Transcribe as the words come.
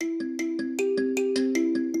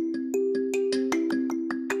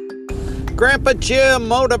Grandpa Jim,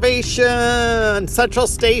 Motivation Central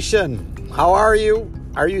Station. How are you?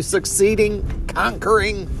 Are you succeeding,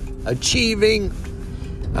 conquering, achieving?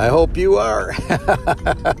 I hope you are.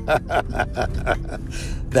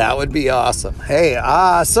 That would be awesome. Hey,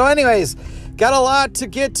 so anyways, got a lot to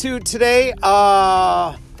get to today.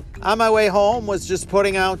 On my way home, was just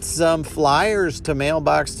putting out some flyers to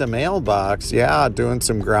mailbox. Yeah, doing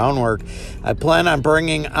some groundwork. I plan on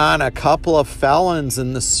bringing on a couple of felons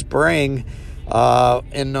in the spring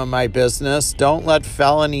into my business. Don't let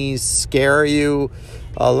felonies scare you.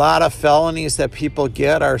 A lot of felonies that people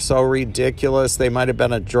get are so ridiculous. They might have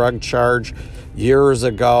been a drug charge years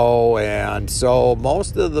ago. And so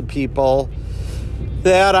most of the people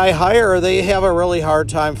that I hire, they have a really hard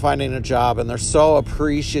time finding a job, and they're so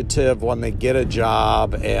appreciative when they get a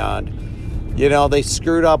job. And, you know, they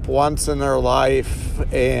screwed up once in their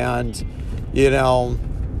life and, you know,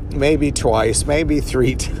 maybe twice, maybe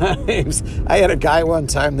 3 times. I had a guy one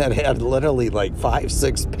time that had literally like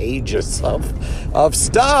 5-6 pages of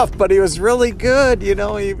stuff, but he was really good. You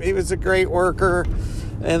know, he was a great worker.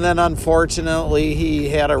 And then, unfortunately, he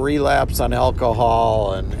had a relapse on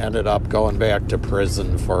alcohol and ended up going back to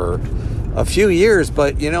prison for a few years.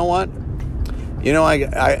 But you know what? You know,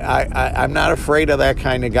 I'm not afraid of that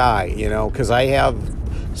kind of guy, you know, because I have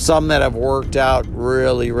some that have worked out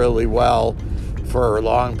really, really well for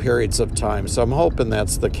long periods of time. So I'm hoping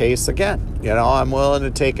that's the case again. You know, I'm willing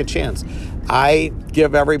to take a chance. I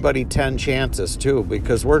give everybody 10 chances too,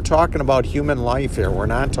 because we're talking about human life here. We're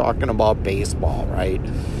not talking about baseball, right?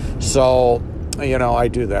 So, you know, I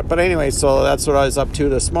do that. But anyway, so that's what I was up to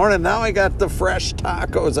this morning. Now I got the fresh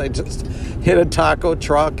tacos. I just hit a taco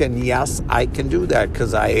truck, and yes, I can do that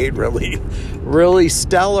because I ate really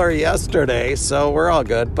stellar yesterday. So we're all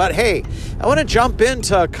good. But hey, I want to jump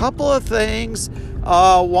into a couple of things.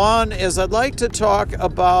 One is I'd like to talk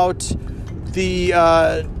about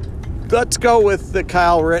let's go with the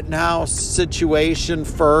Kyle Rittenhouse situation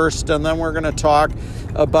first, and then we're going to talk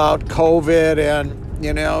about COVID. And,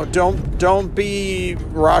 you know, don't be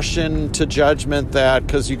rushing to judgment that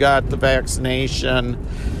because you got the vaccination,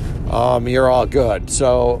 you're all good.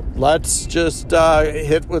 So let's just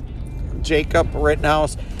hit with Jacob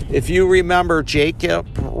Rittenhouse. If you remember Kyle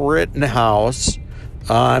Rittenhouse.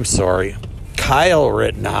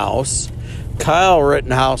 Kyle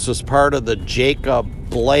Rittenhouse was part of the Jacob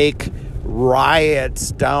Blake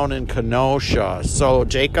riots down in Kenosha. So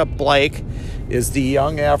Jacob Blake is the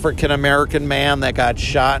young African-American man that got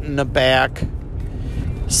shot in the back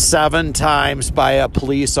 7 times by a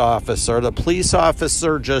police officer. The police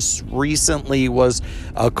officer just recently was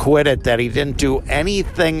acquitted that he didn't do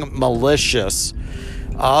anything malicious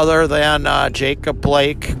other than Jacob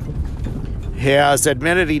Blake has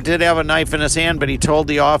admitted he did have a knife in his hand, but he told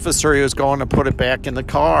the officer he was going to put it back in the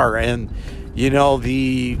car. And, you know,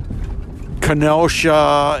 it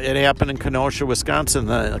happened in Kenosha, Wisconsin.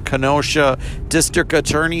 The Kenosha district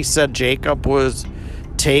attorney said Jacob was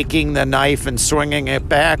taking the knife and swinging it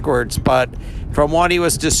backwards. But from what he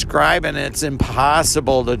was describing, it's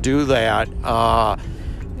impossible to do that.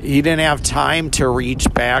 He didn't have time to reach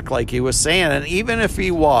back like he was saying. And even if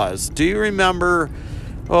he was, do you remember...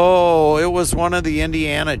 Oh, it was one of the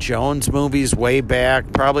Indiana Jones movies way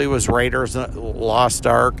back. Probably was Raiders Lost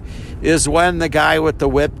Ark. Is when the guy with the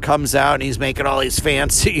whip comes out and he's making all these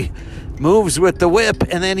fancy moves with the whip,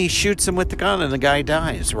 and then he shoots him with the gun and the guy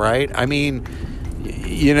dies, right? I mean,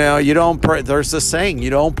 you know, there's a saying, you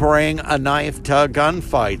don't bring a knife to a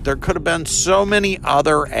gunfight. There could have been so many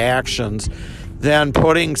other actions than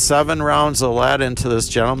putting 7 rounds of lead into this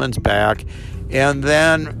gentleman's back and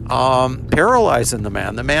then paralyzing the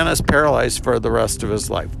man. The man is paralyzed for the rest of his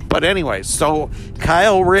life. But anyway, so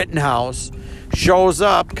Kyle Rittenhouse shows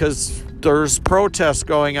up because there's protests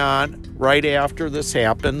going on right after this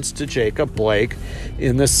happens to Jacob Blake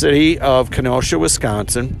in the city of Kenosha,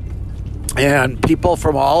 Wisconsin. And people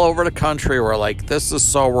from all over the country were like, this is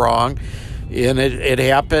so wrong. And it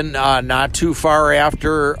happened not too far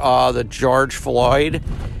after the George Floyd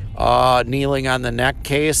kneeling on the neck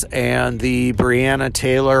case and the Breonna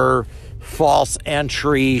Taylor false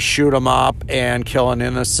entry, shoot him up and kill an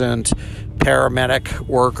innocent paramedic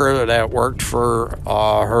worker that worked for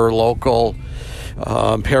her local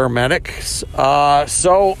paramedics.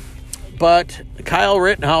 But Kyle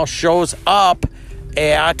Rittenhouse shows up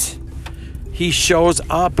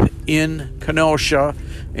in Kenosha,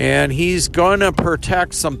 and he's going to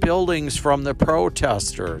protect some buildings from the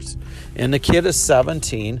protesters. And the kid is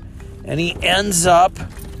 17, and he ends up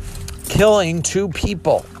killing 2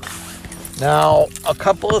 people. Now, a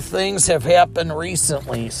couple of things have happened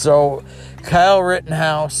recently. So Kyle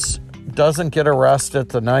Rittenhouse doesn't get arrested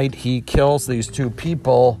the night he kills these two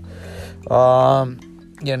people.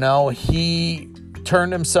 He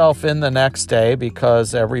turned himself in the next day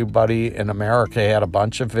because everybody in America had a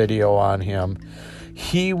bunch of video on him.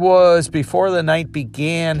 He was, before the night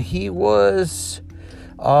began, he was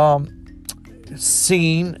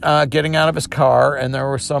seen getting out of his car, and there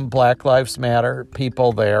were some Black Lives Matter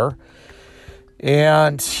people there.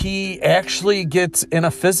 And he actually gets in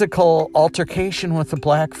a physical altercation with a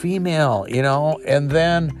black female, and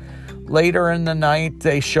then later in the night,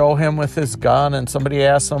 they show him with his gun, and somebody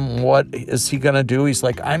asks him, what is he going to do? He's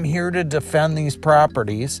like, I'm here to defend these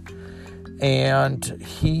properties. And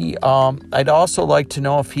I'd also like to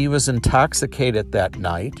know if he was intoxicated that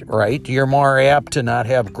night, right? You're more apt to not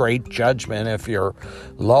have great judgment if you're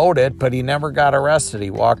loaded, but he never got arrested. He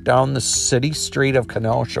walked down the city street of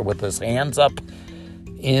Kenosha with his hands up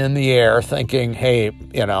in the air thinking, hey,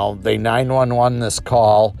 they 911 this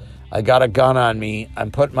call. I got a gun on me. I'm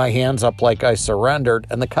putting my hands up like I surrendered.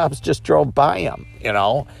 And the cops just drove by him,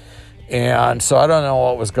 And so I don't know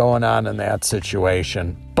what was going on in that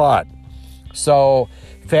situation. But so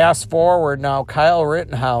fast forward now, Kyle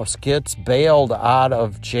Rittenhouse gets bailed out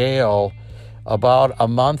of jail about a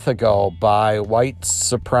month ago by white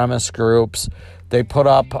supremacist groups. They put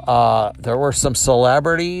up, there were some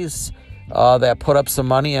celebrities that put up some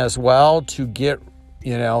money as well to get,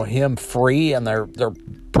 him free, and they're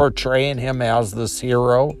portraying him as this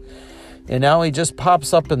hero. And now he just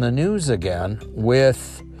pops up in the news again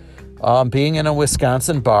with being in a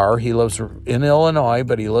Wisconsin bar. He lives in Illinois,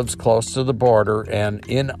 but he lives close to the border. And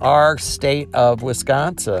in our state of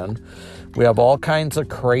Wisconsin, we have all kinds of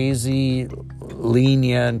crazy,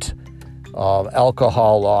 lenient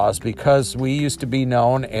alcohol laws because we used to be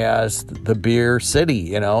known as the beer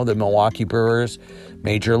city. The Milwaukee Brewers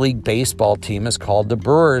Major League Baseball team is called the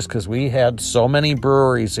Brewers because we had so many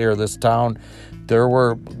breweries here, this town. There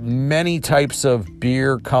were many types of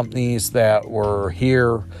beer companies that were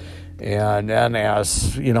here. And then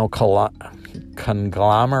as,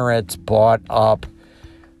 conglomerates bought up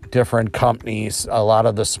different companies, a lot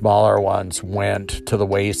of the smaller ones went to the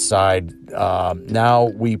wayside. Now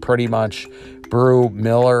we pretty much brew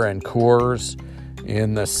Miller and Coors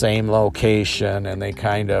in the same location, and they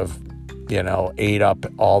kind of, ate up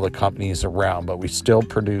all the companies around, but we still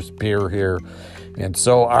produce beer here. And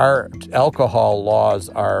so our alcohol laws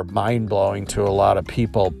are mind-blowing to a lot of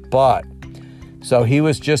people, but so he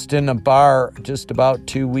was just in a bar just about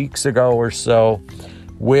 2 weeks ago or so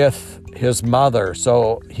with his mother.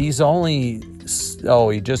 So he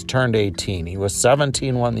just turned 18. He was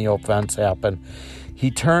 17 when the offense happened.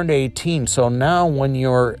 He turned 18. So now when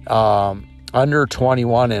you're under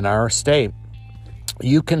 21 in our state,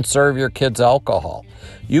 you can serve your kids alcohol.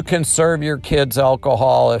 You can serve your kids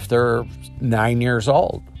alcohol if they're 9 years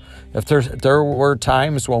old. If there were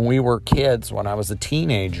times when we were kids, when I was a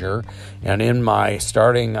teenager, and in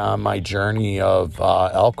starting on my journey of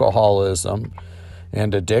alcoholism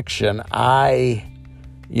and addiction,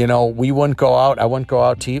 we wouldn't go out. I wouldn't go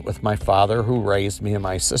out to eat with my father, who raised me and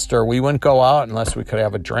my sister. We wouldn't go out unless we could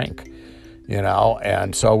have a drink,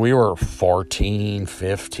 and so we were 14,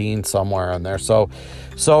 15, somewhere in there. So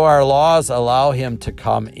our laws allow him to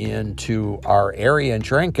come into our area and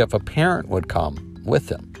drink if a parent would come with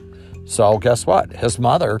him. So guess what? His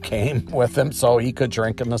mother came with him so he could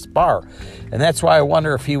drink in this bar. And that's why I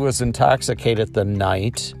wonder if he was intoxicated the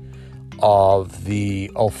night of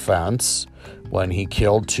the offense when he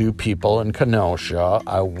killed two people in Kenosha.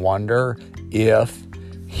 I wonder if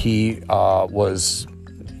he was,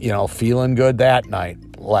 feeling good that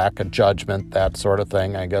night. Lack of judgment, that sort of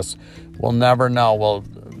thing. I guess we'll never know. We'll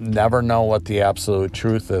never know what the absolute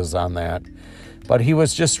truth is on that. But he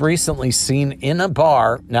was just recently seen in a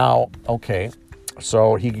bar. Now, okay,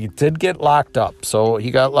 so he did get locked up. So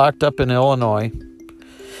he got locked up in Illinois.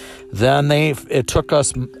 Then it took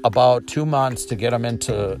us about 2 months to get him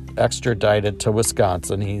extradited to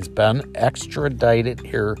Wisconsin. He's been extradited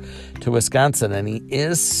here to Wisconsin, and he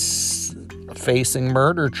is facing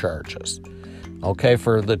murder charges, okay,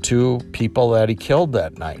 for the two people that he killed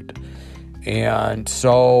that night. And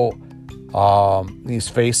so he's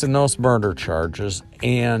facing those murder charges,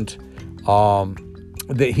 and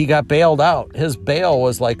he got bailed out. His bail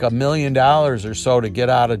was like $1 million or so to get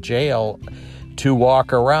out of jail to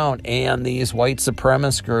walk around. And these white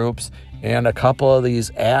supremacist groups and a couple of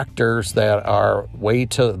these actors that are way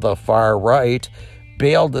to the far right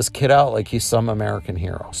bailed this kid out like he's some American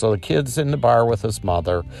hero. So the kid's in the bar with his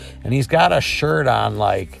mother, and he's got a shirt on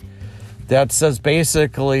that says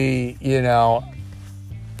basically,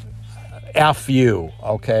 F you,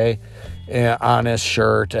 okay? on his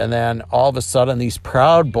shirt. And then all of a sudden, these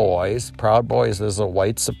Proud Boys is a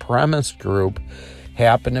white supremacist group,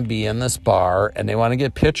 happen to be in this bar, and they want to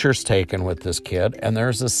get pictures taken with this kid. And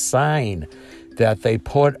there's a sign that they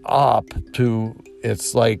put up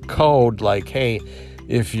it's like code, like, hey,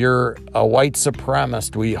 if you're a white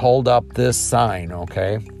supremacist, we hold up this sign,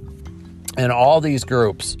 okay? And all these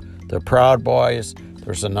groups, the Proud Boys,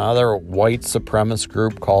 there's another white supremacist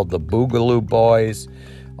group called the Boogaloo Boys.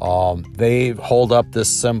 They hold up this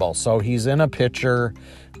symbol. So he's in a picture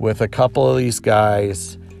with a couple of these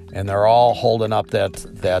guys, and they're all holding up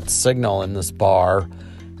that signal in this bar.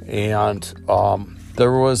 And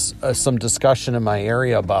there was some discussion in my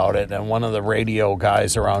area about it, and one of the radio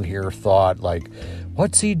guys around here thought, like,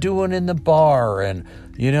 what's he doing in the bar? And,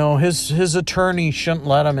 his attorney shouldn't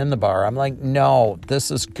let him in the bar. I'm like, no,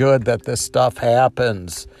 this is good that this stuff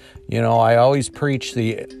happens. I always preach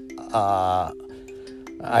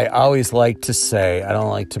I always like to say, I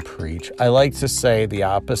don't like to preach, I like to say the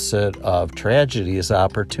opposite of tragedy is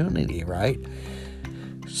opportunity, right?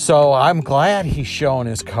 So I'm glad he's showing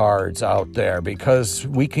his cards out there, because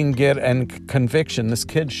we can get a conviction. This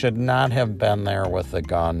kid should not have been there with a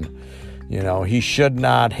gun. He should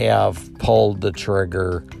not have pulled the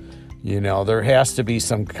trigger. There has to be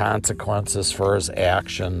some consequences for his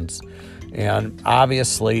actions. And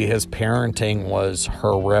obviously his parenting was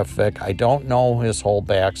horrific. I don't know his whole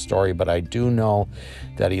backstory, but I do know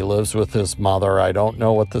that he lives with his mother. I don't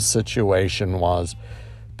know what the situation was.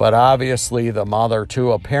 But obviously the mother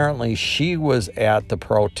too, apparently she was at the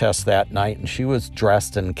protest that night and she was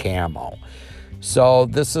dressed in camo. So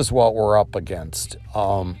this is what we're up against.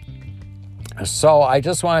 So I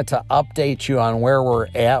just wanted to update you on where we're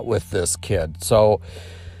at with this kid. So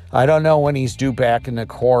I don't know when he's due back in the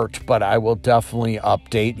court, but I will definitely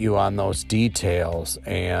update you on those details.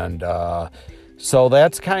 And so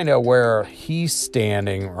that's kind of where he's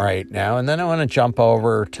standing right now. And then I want to jump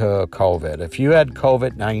over to COVID. If you had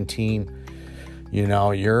COVID-19,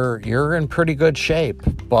 you're in pretty good shape.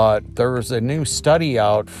 But there was a new study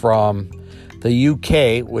out from the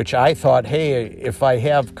UK, which I thought, hey, if I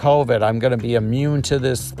have COVID, I'm going to be immune to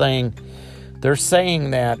this thing. They're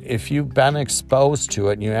saying that if you've been exposed to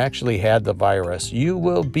it and you actually had the virus, you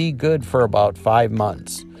will be good for about 5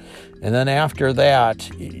 months. And then after that,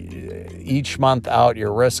 each month out,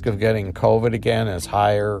 your risk of getting COVID again is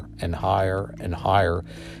higher and higher and higher.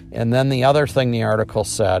 And then the other thing the article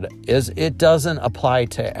said is it doesn't apply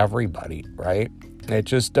to everybody, right? It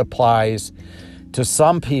just applies to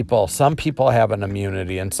some people. Some people have an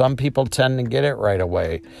immunity, and some people tend to get it right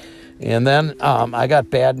away. And then I got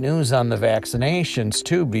bad news on the vaccinations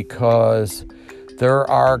too, because there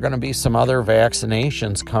are going to be some other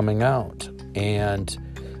vaccinations coming out. And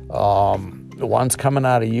the one's coming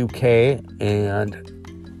out of UK, and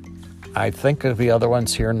I think of the other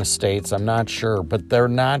ones here in the States. I'm not sure, but they're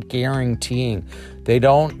not guaranteeing. They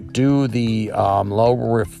don't do the low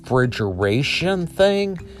refrigeration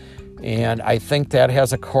thing. And I think that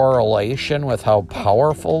has a correlation with how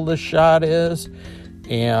powerful the shot is.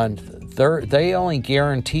 And they only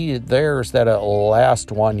guarantee theirs that it'll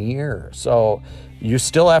last 1 year. So you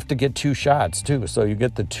still have to get 2 shots too. So you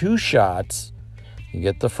get the 2 shots, you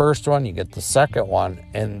get the first one, you get the second one.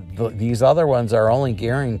 And these other ones are only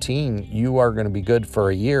guaranteeing you are going to be good for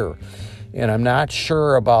a year. And I'm not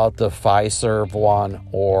sure about the Pfizer one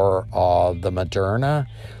or the Moderna.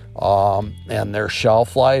 And their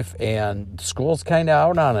shelf life, and school's kind of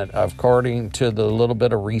out on it, according to the little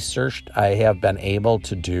bit of research I have been able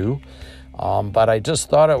to do. But I just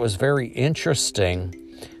thought it was very interesting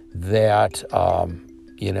that,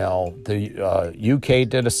 the UK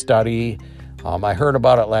did a study. I heard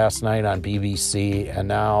about it last night on BBC, and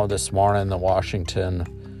now this morning the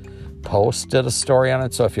Washington Post did a story on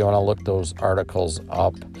it. So if you want to look those articles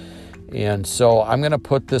up. And so I'm going to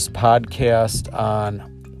put this podcast on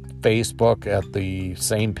Facebook at the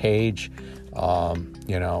same page,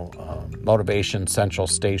 Motivation Central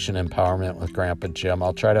Station Empowerment with Grandpa Jim.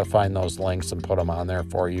 I'll try to find those links and put them on there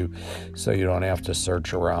for you so you don't have to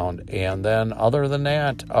search around. And then other than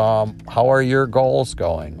that, how are your goals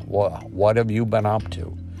going? What have you been up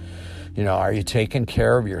to? Are you taking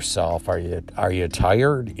care of yourself? Are you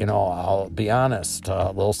tired? I'll be honest, a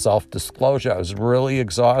little self-disclosure. I was really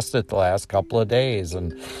exhausted the last couple of days,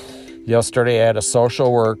 and yesterday I had a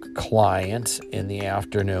social work client in the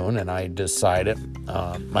afternoon, and I decided,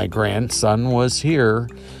 my grandson was here,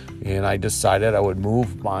 and I decided I would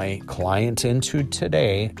move my client into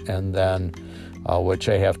today, and then, which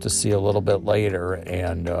I have to see a little bit later,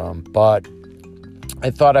 and but I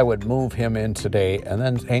thought I would move him in today and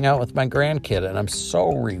then hang out with my grandkid, and I'm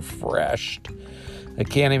so refreshed. I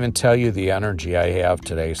can't even tell you the energy I have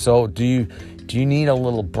today. So do you need a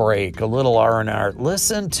little break, a little R&R?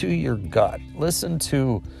 Listen to your gut. Listen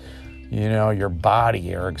to, your body,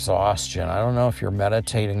 your exhaustion. I don't know if you're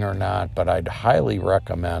meditating or not, but I'd highly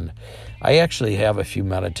recommend. I actually have a few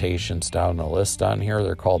meditations down the list on here.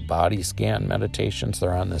 They're called body scan meditations.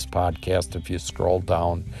 They're on this podcast. If you scroll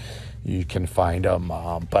down, you can find them.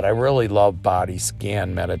 But I really love body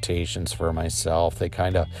scan meditations for myself. They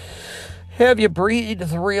kind of have you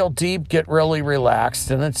breathe real deep, get really relaxed,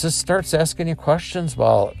 and it just starts asking you questions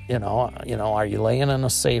about, are you laying in a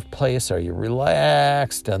safe place? Are you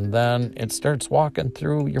relaxed? And then it starts walking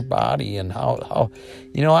through your body and how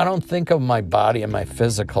I don't think of my body and my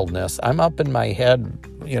physicalness. I'm up in my head,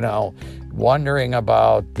 wondering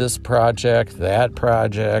about this project, that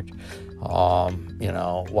project,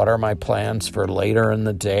 what are my plans for later in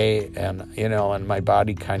the day? And, and my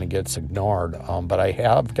body kind of gets ignored. But I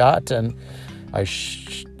have gotten, over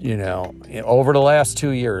the last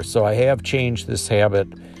 2 years, so I have changed this habit.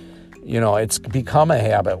 It's become a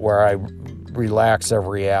habit where I relax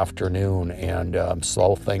every afternoon and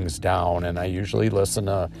slow things down. And I usually listen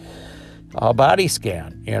to a body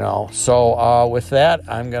scan, So with that,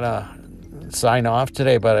 I'm going to sign off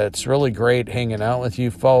today, but it's really great hanging out with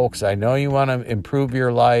you folks. I know you want to improve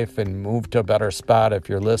your life and move to a better spot if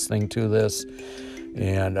you're listening to this.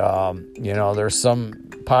 And, there's some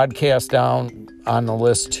podcasts down on the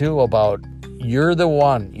list too about you're the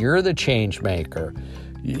one, you're the change maker.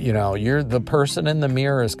 You're the person in the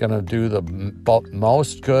mirror is going to do the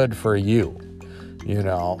most good for you.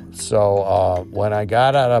 So when I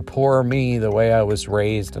got out of poor me, the way I was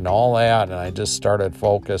raised and all that, and I just started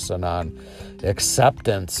focusing on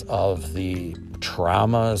acceptance of the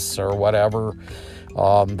traumas or whatever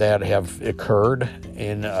that have occurred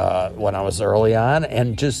in when I was early on,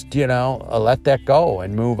 and just let that go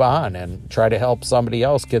and move on and try to help somebody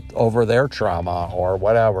else get over their trauma or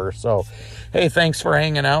whatever. So hey, thanks for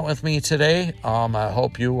hanging out with me today. I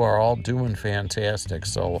hope you are all doing fantastic.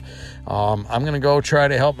 So I'm going to go try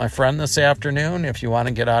to help my friend this afternoon. If you want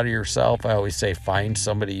to get out of yourself, I always say find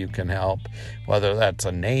somebody you can help, whether that's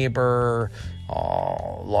a neighbor, a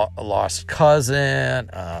lost cousin,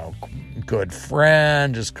 a good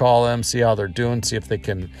friend. Just call them, see how they're doing, see if they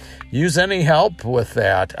can use any help with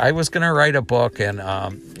that. I was going to write a book, and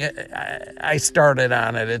I started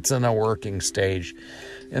on it. It's in a working stage.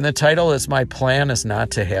 And the title is My Plan is Not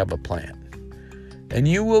to Have a Plan. And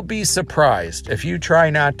you will be surprised if you try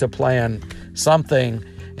not to plan something.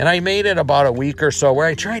 And I made it about a week or so where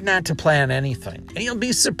I tried not to plan anything. And you'll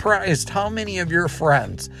be surprised how many of your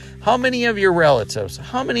friends, how many of your relatives,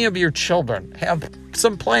 how many of your children have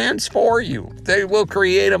some plans for you. They will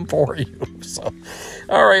create them for you. So,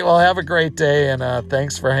 all right, well, have a great day. And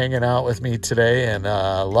thanks for hanging out with me today. And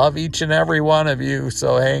love each and every one of you.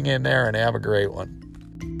 So hang in there and have a great one.